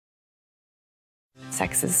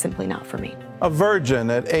sex is simply not for me. A virgin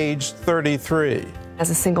at age 33. As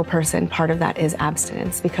a single person, part of that is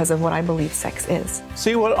abstinence because of what I believe sex is.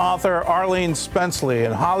 See what author Arlene Spenceley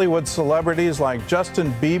and Hollywood celebrities like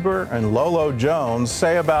Justin Bieber and Lolo Jones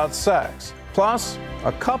say about sex. Plus,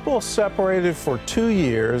 a couple separated for 2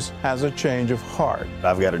 years has a change of heart.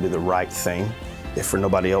 I've got to do the right thing, if for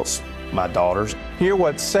nobody else, my daughters. Hear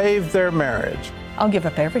what saved their marriage. I'll give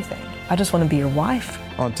up everything. I just want to be your wife.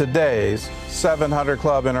 On today's 700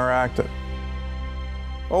 Club Interactive.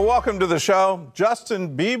 Well, welcome to the show.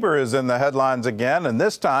 Justin Bieber is in the headlines again, and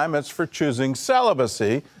this time it's for choosing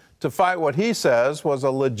celibacy to fight what he says was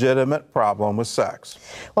a legitimate problem with sex.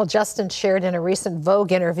 Well, Justin shared in a recent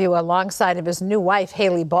Vogue interview alongside of his new wife,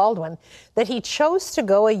 Hailey Baldwin, that he chose to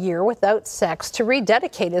go a year without sex to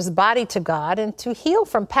rededicate his body to God and to heal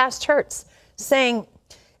from past hurts, saying,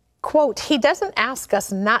 quote, he doesn't ask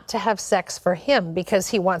us not to have sex for him because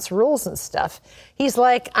he wants rules and stuff. He's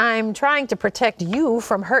like, I'm trying to protect you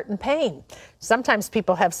from hurt and pain. Sometimes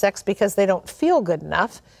people have sex because they don't feel good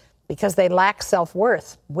enough, because they lack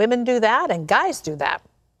self-worth. Women do that and guys do that.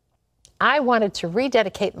 I wanted to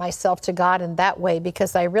rededicate myself to God in that way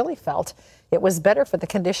because I really felt it was better for the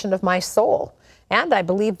condition of my soul. And I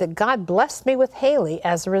believe that God blessed me with Hailey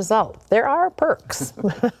as a result. There are perks.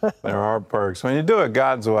 There are perks. When you do it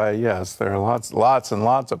God's way, yes, there are lots and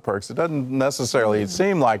lots of perks. It doesn't necessarily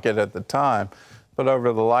seem like it at the time, but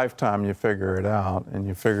over the lifetime you figure it out, and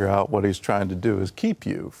you figure out what he's trying to do is keep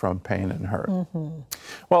you from pain and hurt.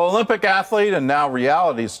 Well, Olympic athlete and now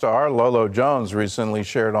reality star Lolo Jones recently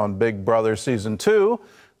shared on Big Brother Season 2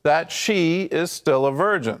 that she is still a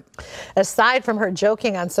virgin. Aside from her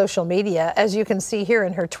joking on social media, as you can see here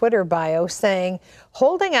in her Twitter bio, saying,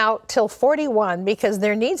 holding out till 41 because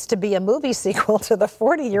there needs to be a movie sequel to the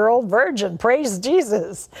 40-year-old virgin. Praise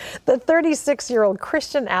Jesus. The 36-year-old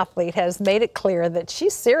Christian athlete has made it clear that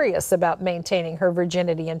she's serious about maintaining her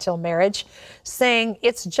virginity until marriage, saying,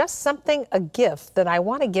 it's just something, a gift that I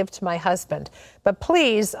want to give to my husband. But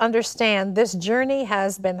please understand, this journey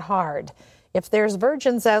has been hard. If there's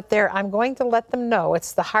virgins out there, I'm going to let them know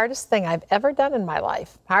it's the hardest thing I've ever done in my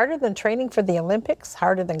life. Harder than training for the Olympics,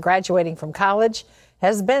 harder than graduating from college,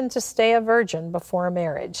 has been to stay a virgin before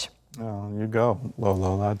marriage. Oh, you go,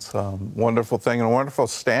 Lolo. That's a wonderful thing and a wonderful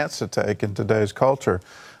stance to take in today's culture.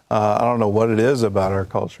 I don't know what it is about our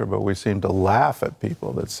culture, but we seem to laugh at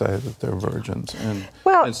people that say that they're virgins. And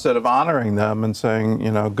instead of honoring them and saying,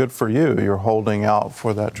 you know, good for you, you're holding out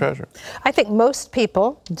for that treasure. I think most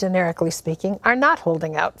people, generically speaking, are not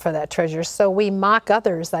holding out for that treasure. So we mock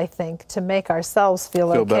others, I think, to make ourselves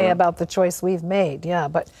feel okay better about the choice we've made. Yeah,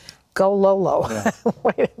 but go Lolo. Yeah.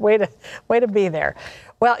 way to be there.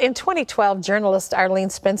 Well, in 2012, journalist Arlene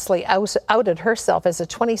Spenceley outed herself as a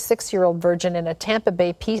 26-year-old virgin in a Tampa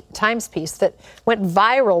Bay Times piece that went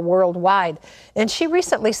viral worldwide. And she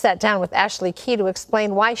recently sat down with Ashley Key to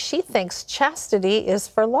explain why she thinks chastity is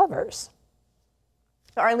for lovers.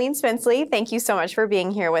 Arlene Spenceley, thank you so much for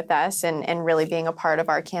being here with us and really being a part of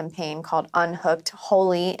our campaign called Unhooked,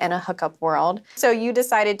 Holy in a Hookup World. So you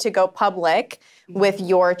decided to go public with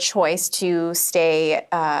your choice to stay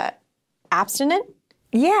abstinent?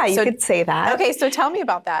 Yeah, you could say that. Okay, so tell me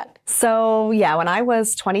about that. So yeah, when I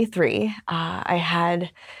was 23, I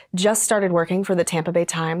had just started working for the Tampa Bay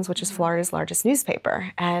Times, which is Florida's largest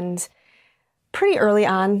newspaper. And pretty early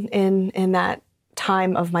on in that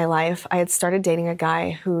time of my life, I had started dating a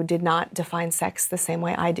guy who did not define sex the same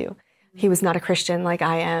way I do. He was not a Christian like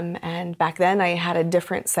I am, and back then I had a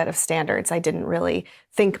different set of standards. I didn't really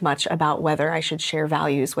think much about whether I should share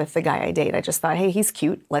values with the guy I date. I just thought, hey, he's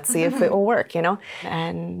cute. Let's see if it will work, you know?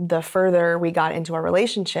 And the further we got into our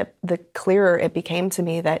relationship, the clearer it became to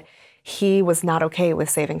me that he was not okay with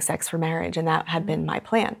saving sex for marriage, and that had been my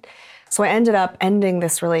plan. So I ended up ending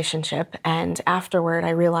this relationship, and afterward I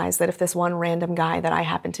realized that if this one random guy that I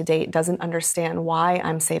happen to date doesn't understand why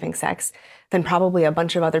I'm saving sex, then probably a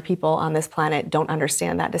bunch of other people on this planet don't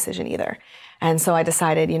understand that decision either. And so I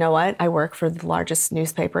decided, you know what, I work for the largest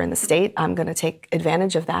newspaper in the state. I'm going to take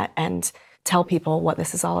advantage of that and tell people what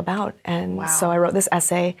this is all about. And so I wrote this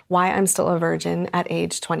essay, Why I'm Still a Virgin at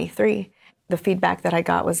age 23. The feedback that I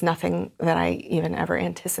got was nothing that I even ever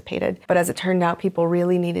anticipated. But as it turned out, people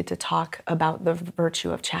really needed to talk about the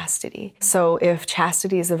virtue of chastity. So if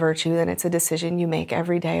chastity is a virtue, then it's a decision you make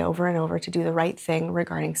every day over and over to do the right thing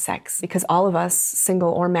regarding sex. Because all of us,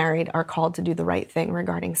 single or married, are called to do the right thing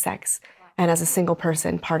regarding sex. And as a single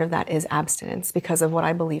person, part of that is abstinence because of what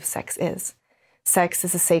I believe sex is. Sex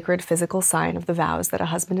is a sacred physical sign of the vows that a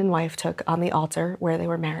husband and wife took on the altar where they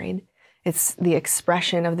were married. It's the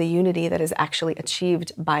expression of the unity that is actually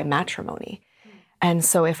achieved by matrimony. And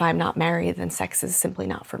so if I'm not married, then sex is simply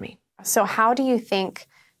not for me. So how do you think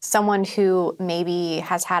someone who maybe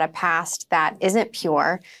has had a past that isn't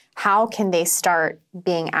pure, how can they start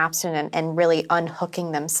being abstinent and really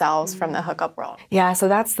unhooking themselves from the hookup world? Yeah, so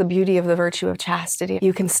that's the beauty of the virtue of chastity.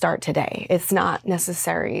 You can start today. It's not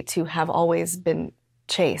necessary to have always been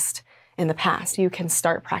chaste in the past. You can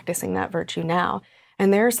start practicing that virtue now.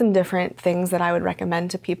 And there are some different things that I would recommend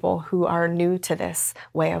to people who are new to this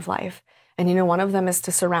way of life. And you know, one of them is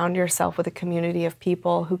to surround yourself with a community of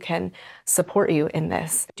people who can support you in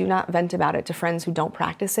this. Do not vent about it to friends who don't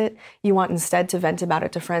practice it. You want instead to vent about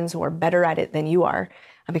it to friends who are better at it than you are,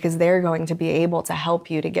 because they're going to be able to help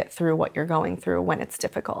you to get through what you're going through when it's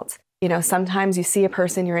difficult. You know, sometimes you see a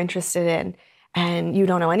person you're interested in and you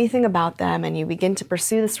don't know anything about them, and you begin to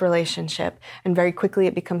pursue this relationship, and very quickly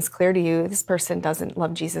it becomes clear to you, this person doesn't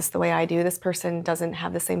love Jesus the way I do. This person doesn't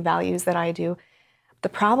have the same values that I do. The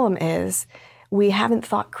problem is we haven't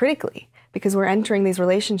thought critically, because we're entering these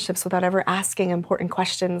relationships without ever asking important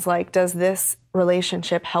questions like, does this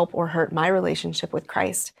relationship help or hurt my relationship with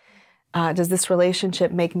Christ? Does this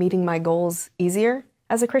relationship make meeting my goals easier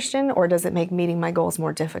as a Christian, or does it make meeting my goals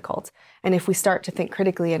more difficult? And if we start to think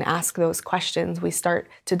critically and ask those questions, we start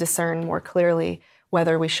to discern more clearly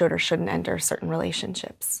whether we should or shouldn't enter certain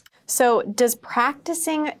relationships. So does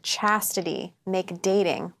practicing chastity make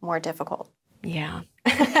dating more difficult? Yeah.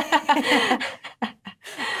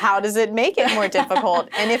 How does it make it more difficult?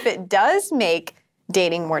 And if it does make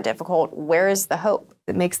dating more difficult, where is the hope?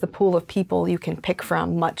 It makes the pool of people you can pick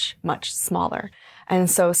from much, much smaller. And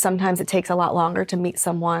so sometimes it takes a lot longer to meet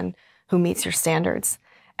someone who meets your standards.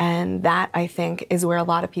 And that, I think, is where a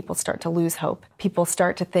lot of people start to lose hope. People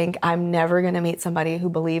start to think, I'm never going to meet somebody who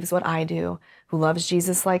believes what I do, who loves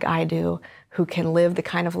Jesus like I do, who can live the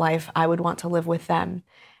kind of life I would want to live with them.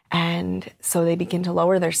 And so they begin to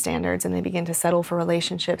lower their standards, and they begin to settle for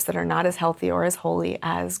relationships that are not as healthy or as holy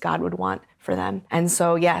as God would want for them. And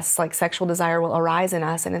so, yes, like sexual desire will arise in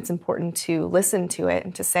us, and it's important to listen to it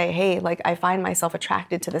and to say, hey, like I find myself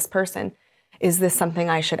attracted to this person. Is this something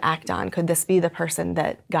I should act on? Could this be the person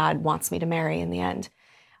that God wants me to marry in the end?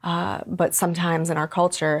 But sometimes in our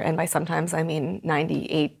culture, and by sometimes I mean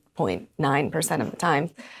 98.9% of the time,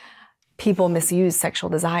 people misuse sexual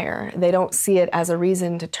desire. They don't see it as a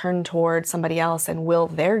reason to turn toward somebody else and will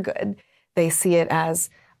their good. They see it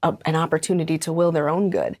as an opportunity to will their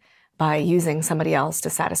own good by using somebody else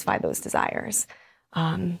to satisfy those desires.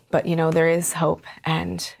 But you know, there is hope,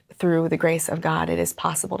 and through the grace of God, it is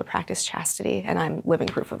possible to practice chastity, and I'm living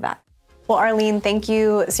proof of that. Well, Arlene, thank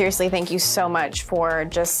you. Seriously, thank you so much for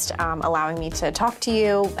just allowing me to talk to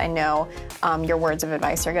you. I know your words of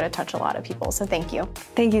advice are going to touch a lot of people, so thank you.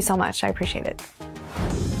 Thank you so much. I appreciate it.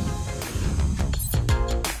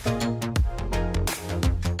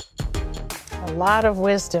 A lot of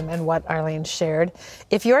wisdom in what Arlene shared.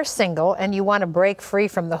 If you're single and you want to break free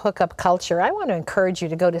from the hookup culture, I want to encourage you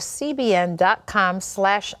to go to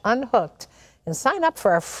cbn.com/unhooked and sign up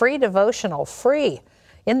for our free devotional, free.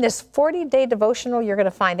 In this 40-day devotional, you're going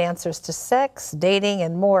to find answers to sex, dating,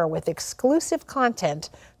 and more with exclusive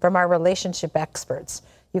content from our relationship experts.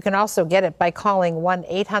 You can also get it by calling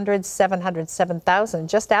 1-800-700-7000.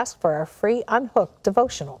 Just ask for our free Unhooked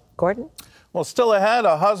devotional. Gordon? Well, still ahead,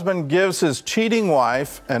 a husband gives his cheating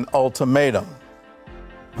wife an ultimatum.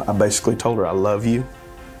 I basically told her I love you.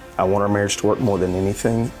 I want our marriage to work more than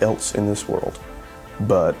anything else in this world.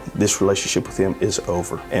 But this relationship with him is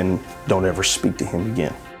over, and don't ever speak to him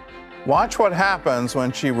again. Watch what happens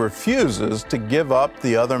when she refuses to give up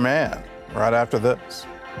the other man, right after this.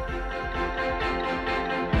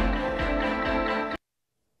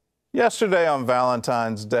 Yesterday on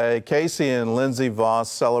Valentine's Day, Casey and Lindsay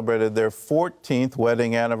Voss celebrated their 14th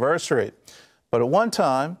wedding anniversary. But at one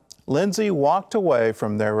time, Lindsay walked away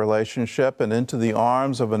from their relationship and into the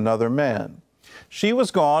arms of another man. She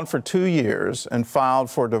was gone for 2 years and filed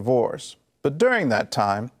for divorce. But during that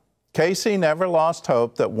time, Casey never lost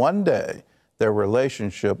hope that one day their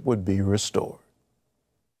relationship would be restored.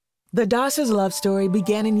 The Dosses' love story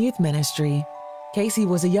began in youth ministry. Casey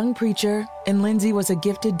was a young preacher, and Lindsay was a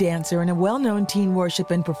gifted dancer in a well-known teen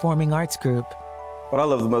worship and performing arts group. What I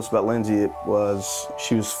love the most about Lindsay was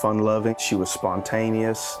she was fun-loving, she was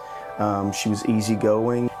spontaneous, she was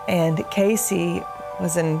easygoing. And Casey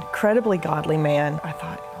was an incredibly godly man. I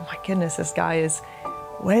thought, oh my goodness, this guy is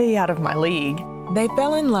way out of my league. They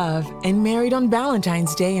fell in love and married on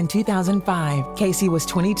Valentine's Day in 2005. Casey was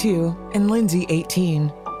 22 and Lindsay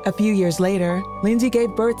 18. A few years later, Lindsay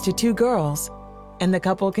gave birth to 2 girls, and the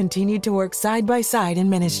couple continued to work side by side in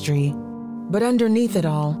ministry. But underneath it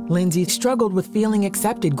all, Lindsay struggled with feeling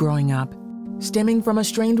accepted growing up. Stemming from a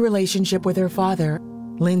strained relationship with her father,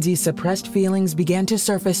 Lindsay's suppressed feelings began to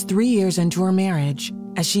surface 3 years into her marriage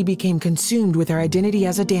as she became consumed with her identity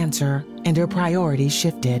as a dancer and her priorities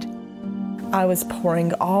shifted. I was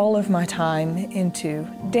pouring all of my time into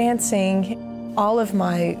dancing. All of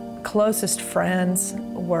my closest friends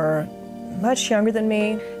were much younger than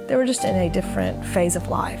me. They were just in a different phase of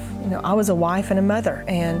life. I was a wife and a mother,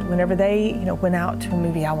 and whenever they, went out to a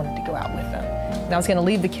movie, I wanted to go out with them. And I was going to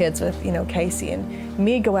leave the kids with, Casey, and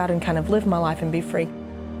me go out and kind of live my life and be free.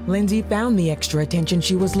 Lindsay found the extra attention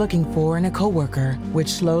she was looking for in a coworker, which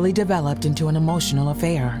slowly developed into an emotional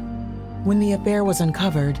affair. When the affair was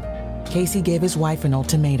uncovered, Casey gave his wife an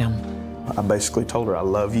ultimatum. I basically told her, I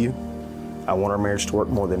love you. I want our marriage to work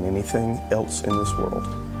more than anything else in this world.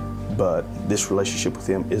 But this relationship with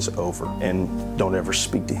him is over, and don't ever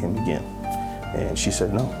speak to him again. And she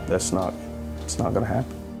said, no, it's not gonna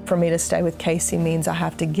happen. For me to stay with Casey means I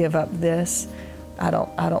have to give up this. I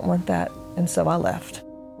don't want that, and so I left.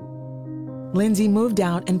 Lindsay moved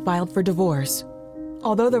out and filed for divorce.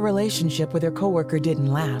 Although the relationship with her coworker didn't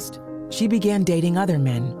last, she began dating other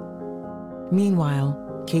men.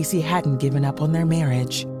 Meanwhile, Casey hadn't given up on their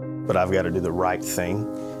marriage. But I've got to do the right thing.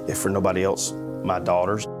 If for nobody else, my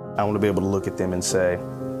daughters, I want to be able to look at them and say,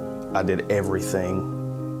 I did everything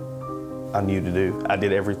I knew to do. I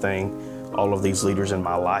did everything all of these leaders in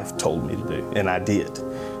my life told me to do, and I did.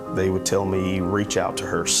 They would tell me, reach out to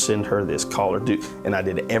her, send her this, call her, do, and I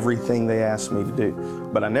did everything they asked me to do.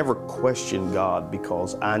 But I never questioned God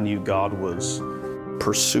because I knew God was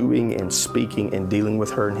pursuing and speaking and dealing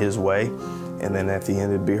with her in His way, and then at the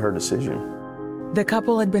end it'd be her decision. The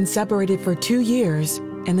couple had been separated for 2 years,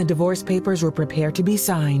 and the divorce papers were prepared to be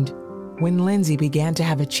signed when Lindsay began to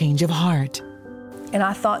have a change of heart. And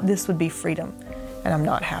I thought this would be freedom, and I'm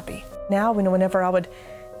not happy. Now, whenever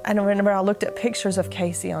I looked at pictures of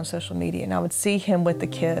Casey on social media, and I would see him with the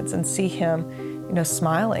kids and see him,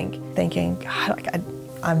 smiling, thinking, God,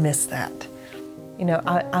 I miss that.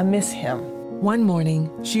 I miss him. One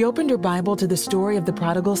morning, she opened her Bible to the story of the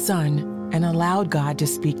prodigal son and allowed God to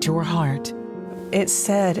speak to her heart. It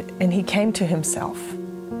said, and he came to himself.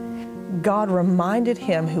 God reminded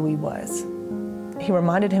him who he was. He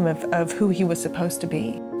reminded him of who he was supposed to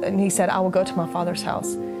be. And he said, I will go to my father's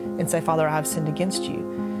house and say, Father, I have sinned against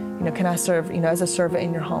you. Can I serve, as a servant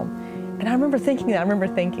in your home? And I remember thinking,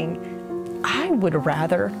 I would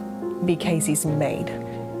rather be Casey's maid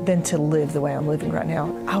than to live the way I'm living right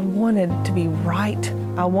now. I wanted to be right.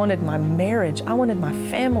 I wanted my marriage. I wanted my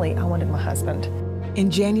family. I wanted my husband.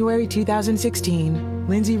 In January 2016,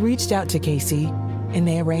 Lindsay reached out to Casey, and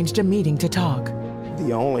they arranged a meeting to talk.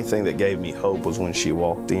 The only thing that gave me hope was when she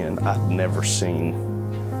walked in. I'd never seen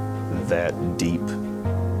that deep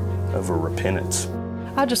of a repentance.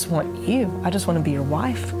 I just want you. I just want to be your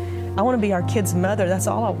wife. I want to be our kids' mother. That's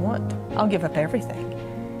all I want. I'll give up everything.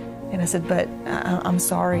 And I said, but I'm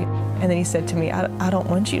sorry. And then he said to me, I don't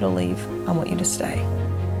want you to leave. I want you to stay.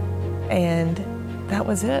 And that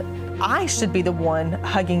was it. I should be the one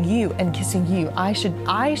hugging you and kissing you. I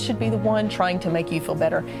should be the one trying to make you feel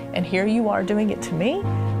better. And here you are doing it to me?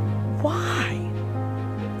 Why?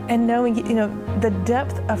 And knowing, the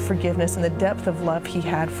depth of forgiveness and the depth of love he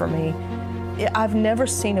had for me, I've never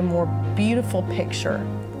seen a more beautiful picture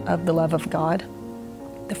of the love of God,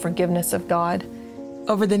 the forgiveness of God.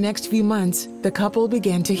 Over the next few months, the couple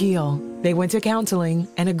began to heal. They went to counseling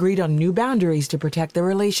and agreed on new boundaries to protect their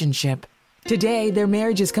relationship. Today, their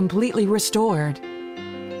marriage is completely restored.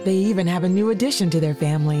 They even have a new addition to their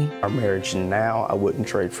family. Our marriage now, I wouldn't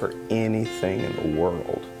trade for anything in the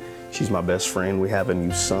world. She's my best friend. We have a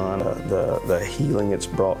new son. The healing it's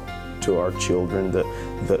brought to our children,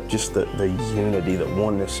 just the unity, the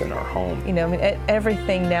oneness in our home.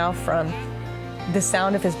 Everything now from the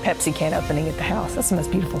sound of his Pepsi can opening at the house. That's the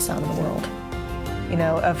most beautiful sound in the world.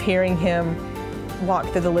 Of hearing him walk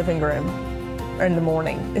through the living room in the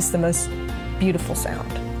morning. It's the most beautiful sound.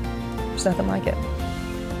 There's nothing like it.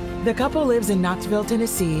 The couple lives in Knoxville,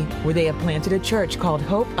 Tennessee, where they have planted a church called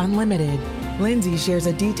Hope Unlimited. Lindsay shares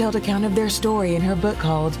a detailed account of their story in her book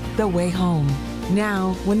called The Way Home.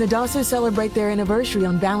 Now, when the Dosses celebrate their anniversary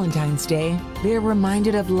on Valentine's Day, they are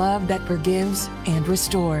reminded of love that forgives and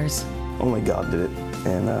restores. Only God did it.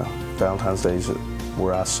 And Valentine's Day is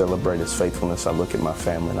where I celebrate His faithfulness. I look at my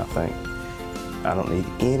family and I think, I don't need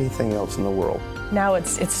anything else in the world. Now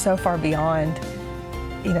it's so far beyond,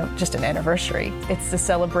 just an anniversary. It's the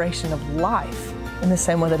celebration of life in the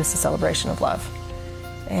same way that it's a celebration of love.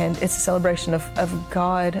 And it's a celebration of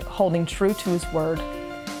God holding true to His word.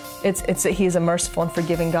 It's that He is a merciful and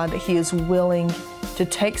forgiving God, that He is willing to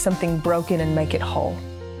take something broken and make it whole.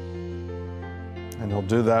 And he'll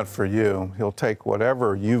do that for you. He'll take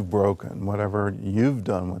whatever you've broken, whatever you've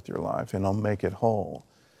done with your life, and he'll make it whole.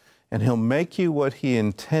 And he'll make you what he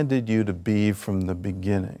intended you to be from the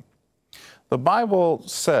beginning. The Bible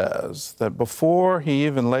says that before he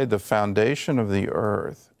even laid the foundation of the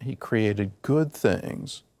earth, he created good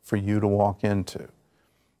things for you to walk into.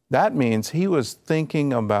 That means he was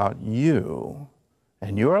thinking about you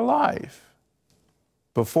and your life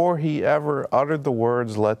before he ever uttered the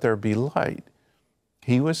words, "Let there be light."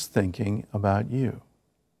 He was thinking about you.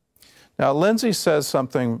 Now, Lindsay says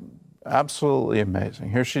something absolutely amazing.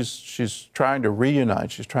 Here she's trying to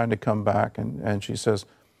reunite. She's trying to come back, and she says,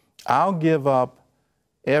 "I'll give up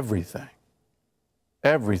everything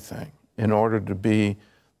in order to be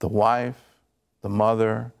the wife, the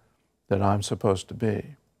mother that I'm supposed to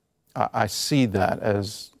be." I see that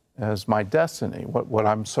as my destiny, what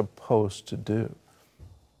I'm supposed to do.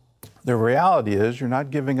 The reality is you're not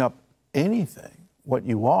giving up anything. What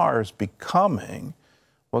you are is becoming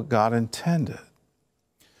what God intended.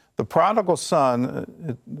 The prodigal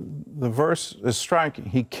son, the verse is striking.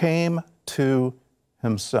 He came to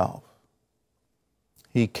himself.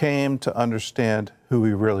 He came to understand who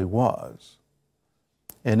he really was.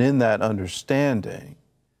 And in that understanding,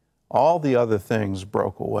 all the other things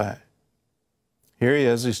broke away. Here he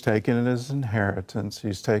is, he's taken his inheritance.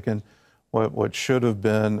 He's taken what should have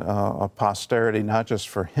been a posterity, not just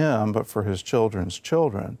for him, but for his children's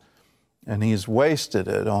children. And he's wasted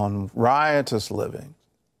it on riotous living.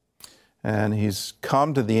 And he's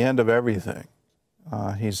come to the end of everything.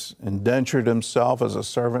 He's indentured himself as a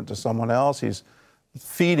servant to someone else. He's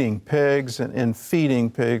feeding pigs, and in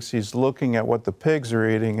feeding pigs, he's looking at what the pigs are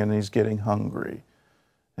eating and he's getting hungry.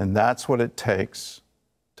 And that's what it takes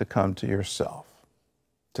to come to yourself,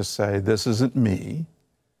 to say, this isn't me.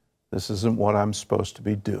 This isn't what I'm supposed to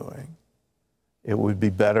be doing. It would be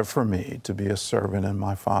better for me to be a servant in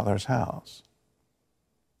my Father's house.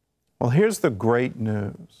 Well, here's the great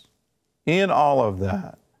news. In all of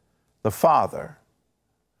that, the Father,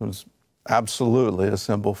 who's absolutely a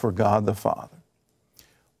symbol for God the Father,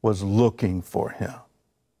 was looking for him.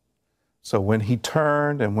 So when he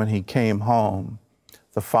turned and when he came home,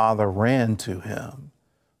 the Father ran to him,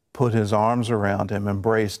 put his arms around him,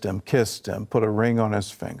 embraced him, kissed him, put a ring on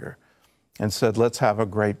his finger, and said, let's have a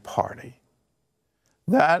great party.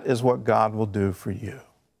 That is what God will do for you.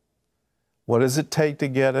 What does it take to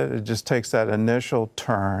get it? It just takes that initial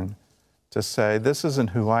turn to say, this isn't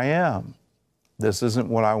who I am. This isn't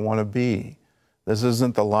what I want to be. This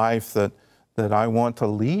isn't the life that I want to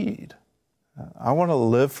lead. I want to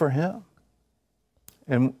live for him.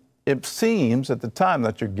 And it seems at the time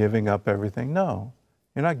that you're giving up everything. No,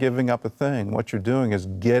 you're not giving up a thing. What you're doing is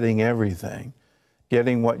getting everything,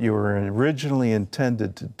 getting what you were originally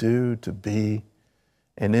intended to do, to be.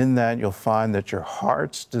 And in that, you'll find that your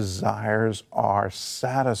heart's desires are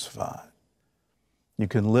satisfied. You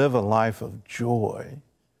can live a life of joy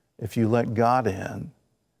if you let God in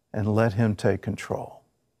and let him take control.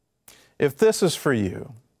 If this is for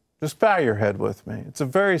you, just bow your head with me. It's a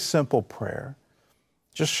very simple prayer.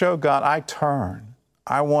 Just show God, I turn.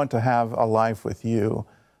 I want to have a life with you.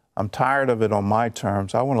 I'm tired of it on my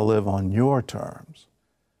terms. I want to live on your terms.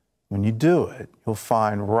 When you do it, you'll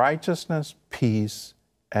find righteousness, peace,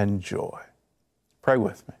 and joy. Pray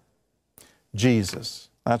with me. Jesus.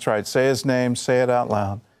 That's right. Say his name. Say it out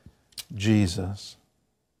loud. Jesus.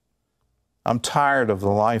 I'm tired of the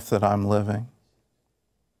life that I'm living.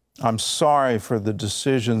 I'm sorry for the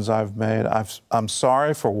decisions I've made. I'm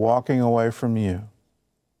sorry for walking away from you.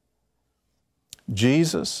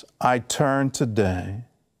 Jesus, I turn today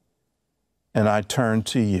and I turn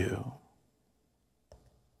to you.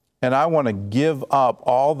 And I want to give up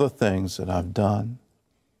all the things that I've done.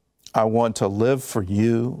 I want to live for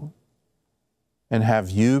you and have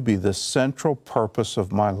you be the central purpose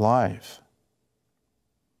of my life.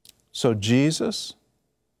 So Jesus,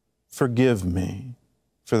 forgive me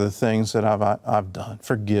for the things that I've done.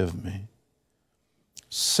 Forgive me.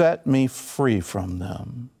 Set me free from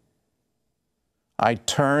them. I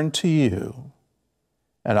turn to you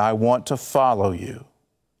and I want to follow you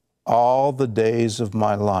all the days of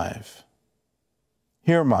my life.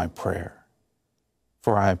 Hear my prayer,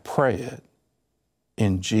 for I pray it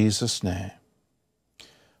in Jesus' name.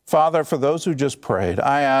 Father, for those who just prayed,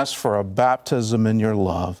 I ask for a baptism in your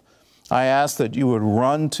love. I ask that you would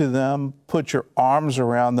run to them, put your arms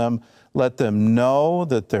around them, let them know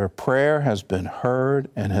that their prayer has been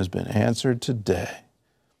heard and has been answered today.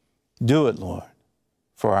 Do it, Lord,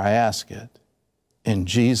 for I ask it in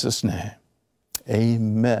Jesus' name.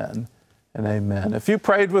 Amen and amen. If you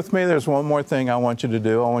prayed with me, there's one more thing I want you to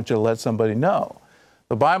do. I want you to let somebody know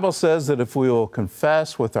The Bible says that if we will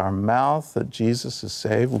confess with our mouth that Jesus is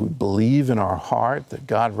saved, we believe in our heart that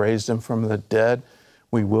God raised him from the dead,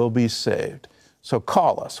 we will be saved. So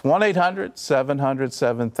call us,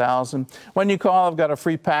 1-800-700-7000. When you call, I've got a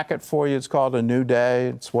free packet for you. It's called A New Day.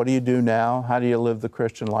 It's What Do You Do Now? How do you live the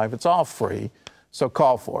Christian life? It's all free. So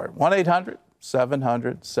call for it,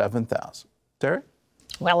 1-800-700-7000. Terry?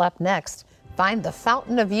 Well, up next, find the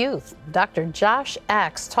fountain of youth. Dr. Josh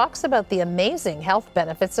Axe talks about the amazing health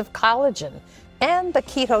benefits of collagen and the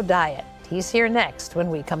keto diet. He's here next when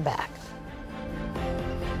we come back.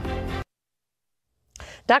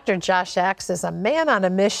 Dr. Josh Axe is a man on a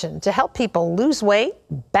mission to help people lose weight,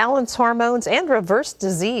 balance hormones, and reverse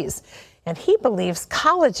disease. And he believes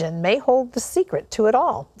collagen may hold the secret to it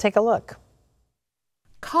all. Take a look.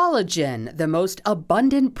 Collagen, the most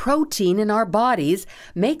abundant protein in our bodies,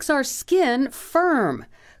 makes our skin firm.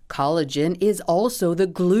 Collagen is also the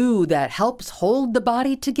glue that helps hold the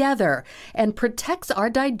body together and protects our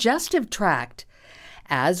digestive tract.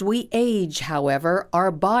 As we age, however,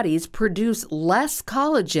 our bodies produce less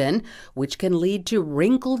collagen, which can lead to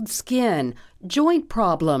wrinkled skin, joint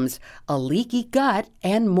problems, a leaky gut,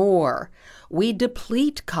 and more. We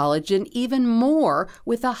deplete collagen even more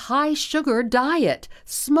with a high-sugar diet,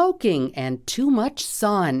 smoking, and too much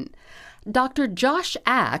sun. Dr. Josh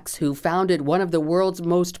Axe, who founded one of the world's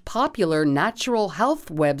most popular natural health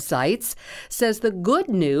websites, says the good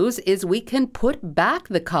news is we can put back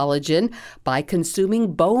the collagen by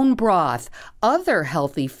consuming bone broth, other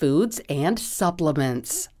healthy foods, and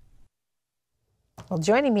supplements. Well,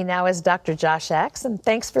 joining me now is Dr. Josh Axe, and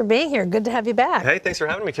thanks for being here. Good to have you back. Hey, thanks for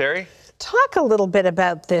having me, Terry. Talk a little bit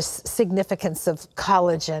about this significance of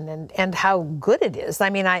collagen and how good it is.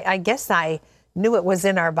 I mean, I guess I knew it was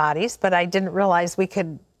in our bodies, but I didn't realize we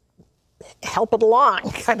could help it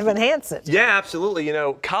along, kind of enhance it. Yeah, absolutely. You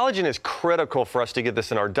know, collagen is critical for us to get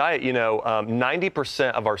this in our diet. You know,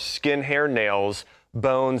 90% of our skin, hair, nails,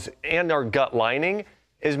 bones, and our gut lining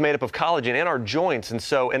is made up of collagen, and our joints. And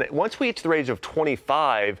so, once we reach the age of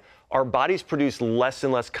 25, our bodies produce less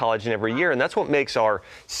and less collagen every year, and that's what makes our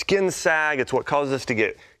skin sag. It's what causes us to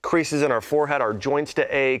get creases in our forehead, our joints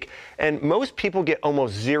to ache. And most people get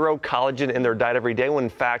almost zero collagen in their diet every day, when in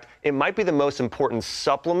fact, it might be the most important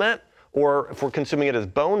supplement, or if we're consuming it as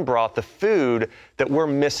bone broth, the food that we're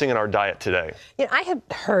missing in our diet today. You know, I had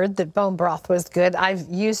heard that bone broth was good. I've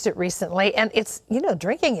used it recently, and it's, you know,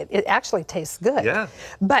 drinking it, it actually tastes good. Yeah.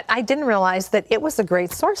 But I didn't realize that it was a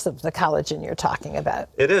great source of the collagen you're talking about.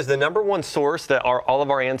 It is. The number one source that all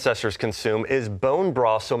of our ancestors consume is bone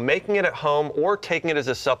broth. So making it at home or taking it as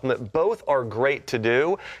a supplement, both are great to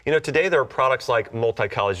do. You know, today there are products like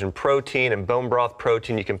multi-collagen protein and bone broth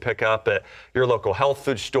protein you can pick up at your local health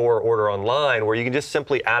food store, order online, where you can just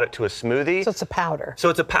simply add it to a smoothie. So it's a powder. So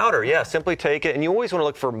it's a powder, yeah. Simply take it, and you always want to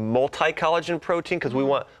look for multi-collagen protein, because we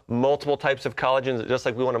want multiple types of collagen, just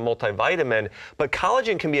like we want a multivitamin. But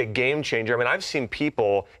collagen can be a game changer. I mean, I've seen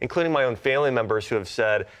people, including my own family members, who have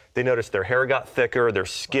said they noticed their hair got thicker, their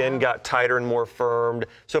skin got tighter and more firmed.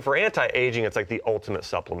 So for anti-aging, it's like the ultimate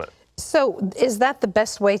supplement. So is that the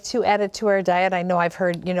best way to add it to our diet? I know I've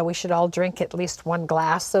heard, you know, we should all drink at least 1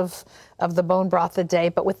 glass of the bone broth a day,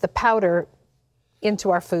 but with the powder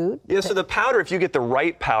into our food? Yeah, so the powder, if you get the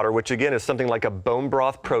right powder, which again is something like a bone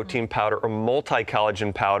broth protein powder or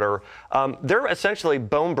multi-collagen powder, they're essentially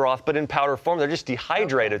bone broth, but in powder form. They're just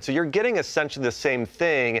dehydrated. Okay. So you're getting essentially the same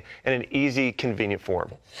thing in an easy, convenient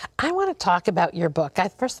form. I want to talk about your book.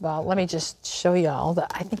 First of all, let me just show you all.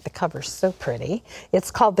 I think the cover's so pretty.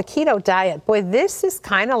 It's called The Keto Diet. Boy, this is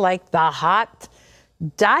kind of like the hot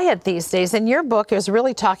diet these days. And your book is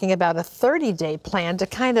really talking about a 30-day plan to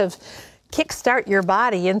kind of kickstart your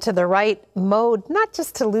body into the right mode, not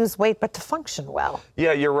just to lose weight, but to function well.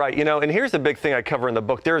 Yeah, you're right. You know, and here's the big thing I cover in the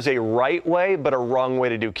book. There's a right way, but a wrong way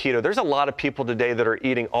to do keto. There's a lot of people today that are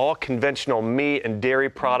eating all conventional meat and dairy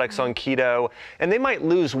products on keto, and they might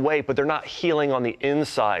lose weight, but they're not healing on the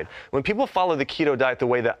inside. When people follow the keto diet the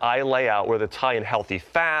way that I lay out, where it's high in healthy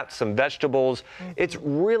fats, some vegetables, it's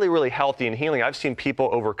really, really healthy and healing. I've seen people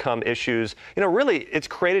overcome issues. You know, really, it's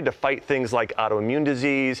created to fight things like autoimmune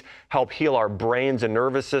disease, help heal our brains and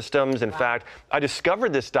nervous systems. In fact, I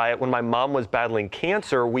discovered this diet when my mom was battling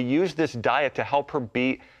cancer. We used this diet to help her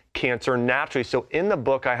beat cancer naturally. So in the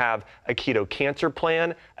book, I have a keto cancer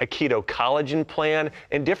plan, a keto collagen plan,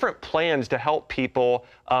 and different plans to help people,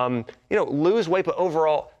 you know, lose weight, but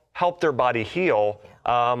overall help their body heal,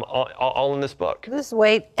 all in this book. Lose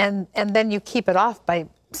weight, and then you keep it off by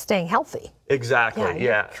staying healthy. Exactly,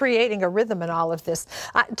 You're creating a rhythm in all of this.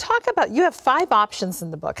 Talk about, you have 5 options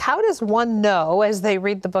in the book. How does one know as they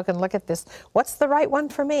read the book and look at this, what's the right one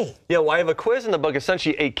for me? Yeah, well, I have a quiz in the book,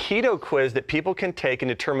 essentially a keto quiz that people can take and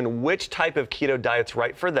determine which type of keto diet's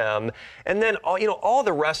right for them. And then, all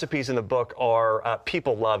the recipes in the book are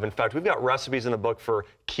people love. In fact, we've got recipes in the book for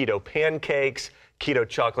keto pancakes, keto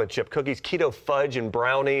chocolate chip cookies, keto fudge and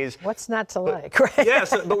brownies. What's not to like, right?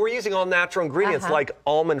 Yes, but we're using all natural ingredients like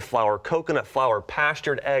almond flour, coconut flour,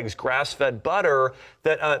 pastured eggs, grass-fed butter.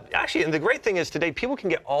 That actually, and the great thing is today, people can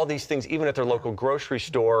get all these things even at their local grocery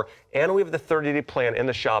store, and we have the 30-day plan in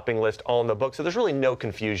the shopping list all in the book, so there's really no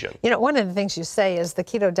confusion. One of the things you say is the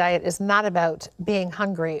keto diet is not about being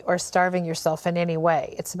hungry or starving yourself in any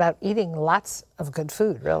way. It's about eating lots of good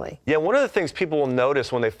food, really. Yeah, one of the things people will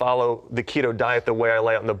notice when they follow the keto diet the way I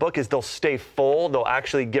lay out in the book is they'll stay full. They'll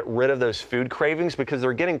actually get rid of those food cravings because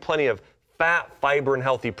they're getting plenty of fat, fiber, and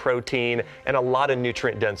healthy protein, and a lot of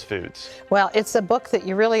nutrient-dense foods. Well, it's a book that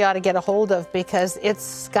you really ought to get a hold of because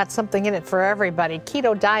it's got something in it for everybody.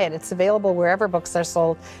 Keto Diet, it's available wherever books are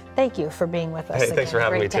sold. Thank you for being with us. Hey, again. thanks for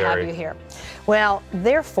having me, Terry. Great to have you here. Well,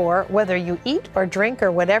 therefore, whether you eat or drink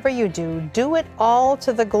or whatever you do it all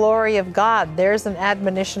to the glory of God. There's an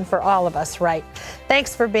admonition for all of us, right?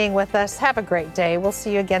 Thanks for being with us. Have a great day. We'll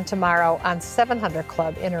see you again tomorrow on 700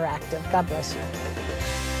 Club Interactive. God bless you.